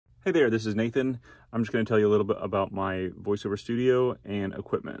Hey there, this is Nathan. I'm just going to tell you a little bit about my voiceover studio and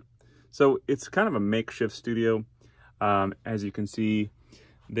equipment. So it's kind of a makeshift studio. As you can see,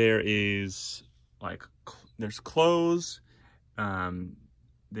 there's clothes,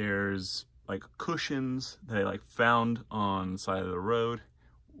 there's like cushions that I found on the side of the road,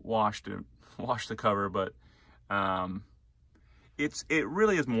 washed the cover, but it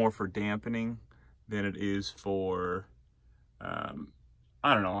really is more for dampening than it is for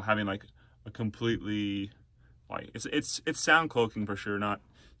I don't know, having like a completely, like it's sound cloaking for sure, not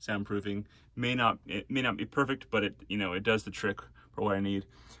soundproofing. It may not be perfect, but it does the trick for what I need.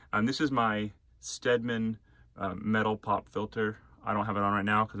 This is my Stedman metal pop filter. I don't have it on right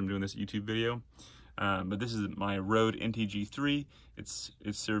now because I'm doing this YouTube video, but this is my Rode NTG 3. It's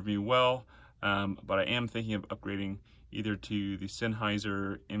served me well, but I am thinking of upgrading either to the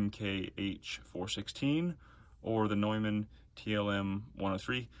Sennheiser MKIII 416 or the Neumann TLM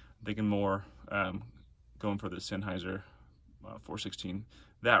 103. I'm thinking more going for the Sennheiser 416,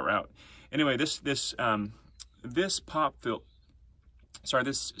 that route. Anyway, this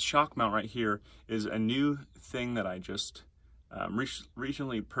shock mount right here is a new thing that I just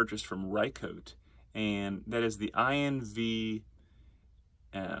recently purchased from Rycote, and that is the INV-7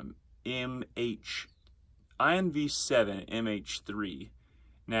 MH3.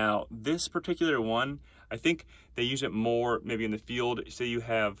 Now, this particular one, I think they use it more maybe in the field. Say you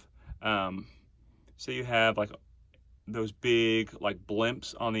have like those big like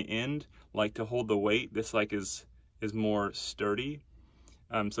blimps on the end, like to hold the weight. This like is more sturdy.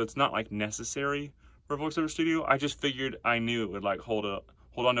 So it's not like necessary for a voiceover studio. I just figured I knew it would like hold on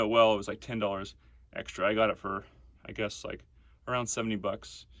to it well. It was like $10 extra. I got it for, I guess, like around 70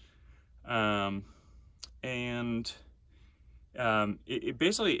 bucks. It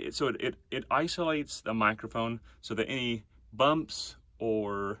basically, it isolates the microphone so that any bumps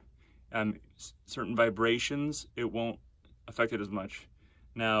or certain vibrations, it won't affect it as much.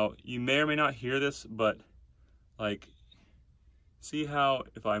 Now, you may or may not hear this, but like, see how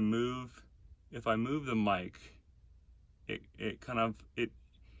if I move the mic,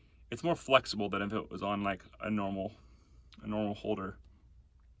 it's more flexible than if it was on like a normal holder.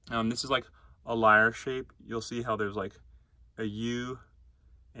 This is like a lyre shape. You'll see how there's like a U,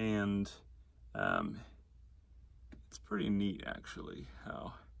 and it's pretty neat actually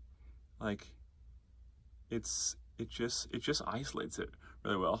how like it just isolates it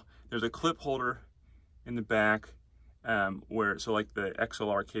really well. There's a clip holder in the back so like the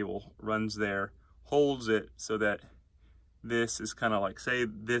XLR cable runs there, holds it so that this is kind of like, say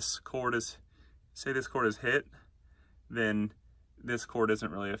this cord is hit, then this cord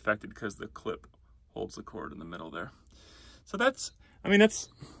isn't really affected because the clip holds the cord in the middle there. So that's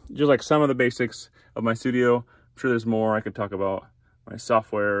just like some of the basics of my studio. I'm sure there's more. I could talk about my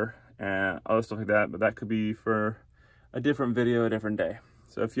software and other stuff like that, but that could be for a different video, a different day.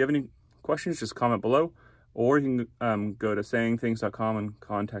 So if you have any questions, just comment below, or you can go to sayingthings.com and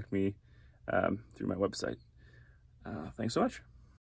contact me through my website. Thanks so much.